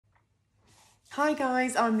Hi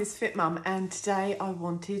guys, I'm Thisfitmum and today I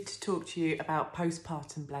wanted to talk to you about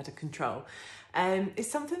postpartum bladder control. It's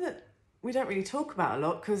something that we don't really talk about a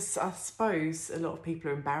lot because I suppose a lot of people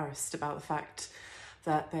are embarrassed about the fact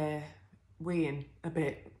that they're weeing a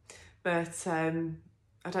bit. But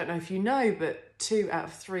I don't know if you know, but 2 out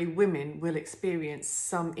of 3 women will experience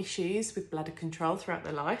some issues with bladder control throughout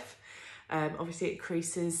their life. Obviously it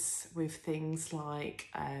increases with things like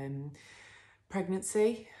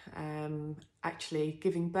pregnancy, actually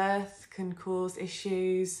giving birth can cause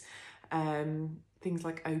issues, things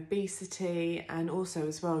like obesity, and also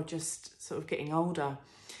as well just sort of getting older.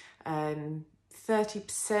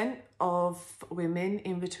 30% of women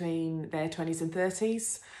in between their 20s and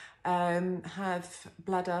 30s have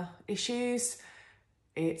bladder issues.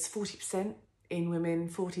 It's 40% in women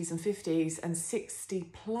 40s and 50s, and 60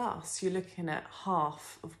 plus, you're looking at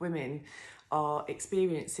half of women are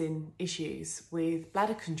experiencing issues with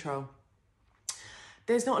bladder control.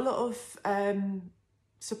 There's not a lot of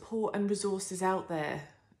support and resources out there.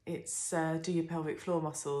 It's do your pelvic floor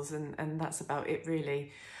muscles and that's about it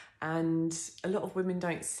really. And a lot of women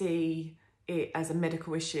don't see it as a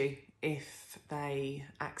medical issue if they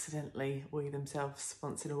accidentally wee themselves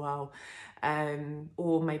once in a while,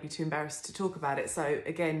 or maybe too embarrassed to talk about it. So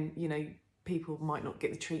again, you know, people might not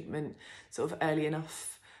get the treatment sort of early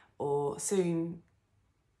enough or soon,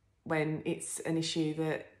 when it's an issue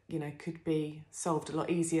that, you know, could be solved a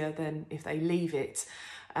lot easier than if they leave it.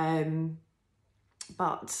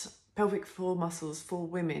 But pelvic floor muscles for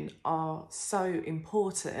women are so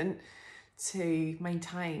important to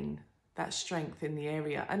maintain that strength in the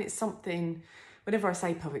area. And it's something, whenever I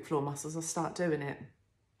say pelvic floor muscles, I start doing it.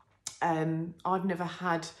 I've never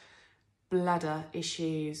had bladder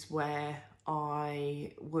issues where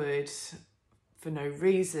I would, for no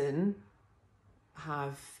reason,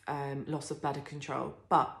 have loss of bladder control.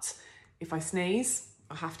 But if I sneeze,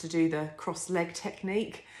 I have to do the cross leg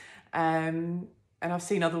technique. And I've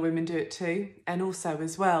seen other women do it too. And also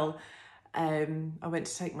as well, I went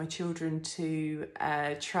to take my children to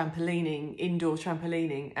a indoor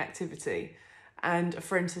trampolining activity. And a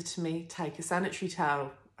friend said to me, take a sanitary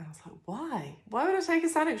towel. And I was like, why? Why would I take a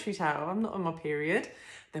sanitary towel? I'm not on my period.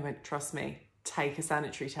 They went, trust me, take a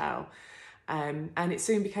sanitary towel. And it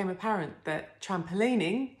soon became apparent that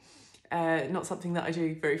trampolining, not something that I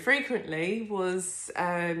do very frequently, was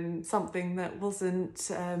something that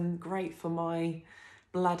wasn't great for my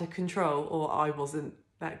bladder control, or I wasn't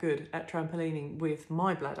that good at trampolining with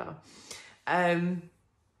my bladder.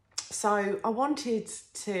 So I wanted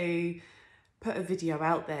to put a video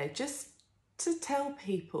out there just to tell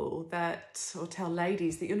people that, or tell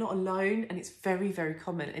ladies that you're not alone, and it's very, very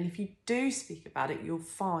common. And if you do speak about it, you'll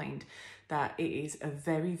find that it is a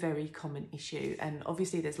very, very common issue. And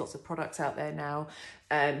obviously there's lots of products out there now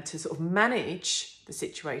to sort of manage the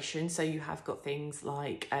situation. So you have got things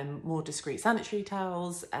like more discreet sanitary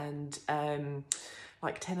towels and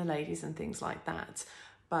like tenor ladies and things like that.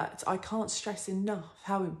 But I can't stress enough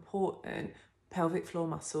how important pelvic floor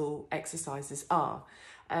muscle exercises are.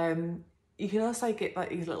 You can also get like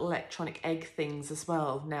these little electronic egg things as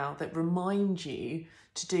well now that remind you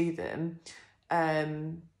to do them.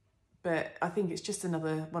 But I think it's just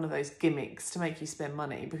another one of those gimmicks to make you spend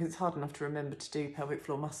money, because it's hard enough to remember to do pelvic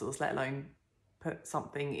floor muscles, let alone put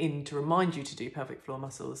something in to remind you to do pelvic floor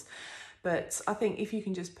muscles. But I think if you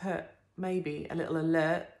can just put maybe a little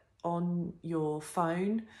alert on your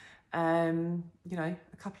phone, you know,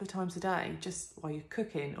 a couple of times a day, just while you're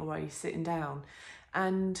cooking or while you're sitting down.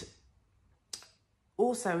 And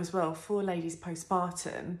also as well, for ladies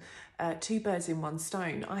postpartum, 2 birds in 1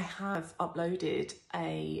 stone, I have uploaded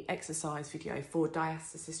a exercise video for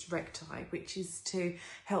diastasis recti, which is to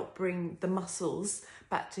help bring the muscles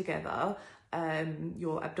back together,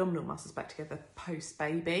 your abdominal muscles back together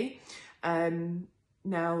post-baby.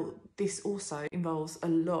 Now, this also involves a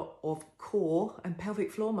lot of core and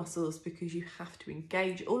pelvic floor muscles, because you have to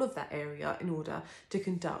engage all of that area in order to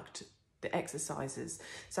conduct the exercises.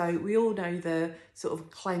 So we all know the sort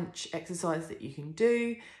of clench exercise that you can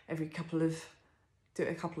do do it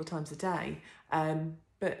a couple of times a day.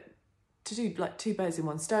 But to do like 2 birds in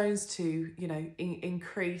 1 stone, to, you know,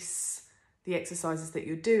 increase the exercises that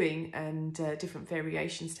you're doing and different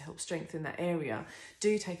variations to help strengthen that area,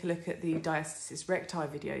 do take a look at the diastasis recti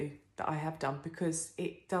video that I have done, because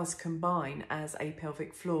it does combine as a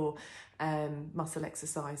pelvic floor muscle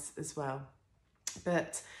exercise as well.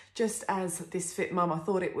 But just as Thisfitmum, I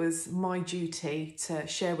thought it was my duty to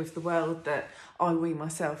share with the world that I wee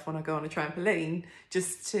myself when I go on a trampoline,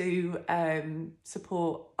 just to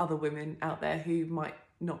support other women out there who might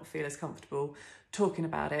not feel as comfortable talking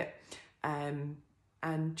about it.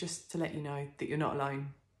 and just to let you know that you're not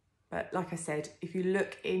alone. But like I said, if you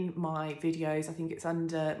look in my videos, I think it's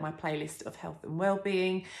under my playlist of health and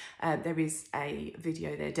wellbeing, there is a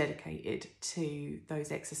video there dedicated to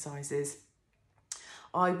those exercises.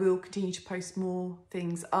 I will continue to post more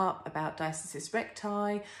things up about diastasis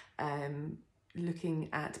recti, looking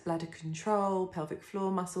at bladder control, pelvic floor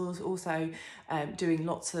muscles, also doing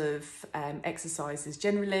lots of exercises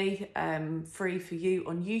generally free for you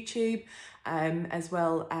on YouTube, as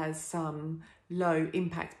well as some low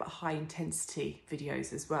impact but high intensity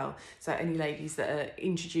videos as well. So any ladies that are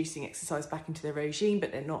introducing exercise back into their regime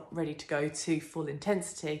but they're not ready to go to full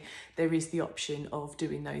intensity, there is the option of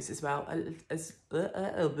doing those as well,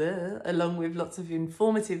 along with lots of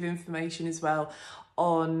informative information as well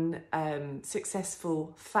on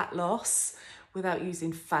successful fat loss without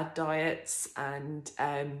using fad diets, and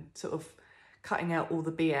sort of cutting out all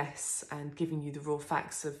the BS and giving you the raw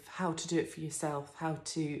facts of how to do it for yourself, how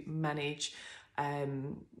to manage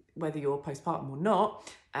whether you're postpartum or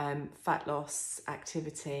not, fat loss,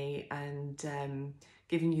 activity, and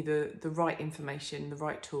giving you the right information, the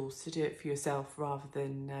right tools to do it for yourself, rather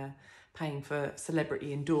than paying for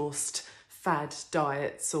celebrity endorsed fad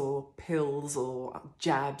diets or pills or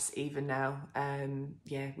jabs even now.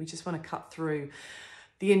 Yeah, we just want to cut through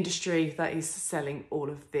the industry that is selling all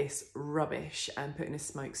of this rubbish and putting a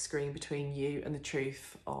smoke screen between you and the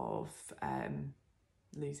truth of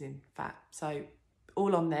losing fat. So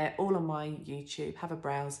all on there, all on my YouTube, have a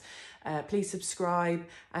browse. Please subscribe,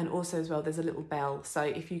 and also as well there's a little bell, so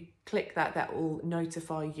if you click that, that will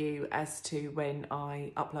notify you as to when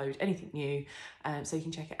I upload anything new, so you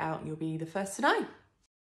can check it out and you'll be the first to know.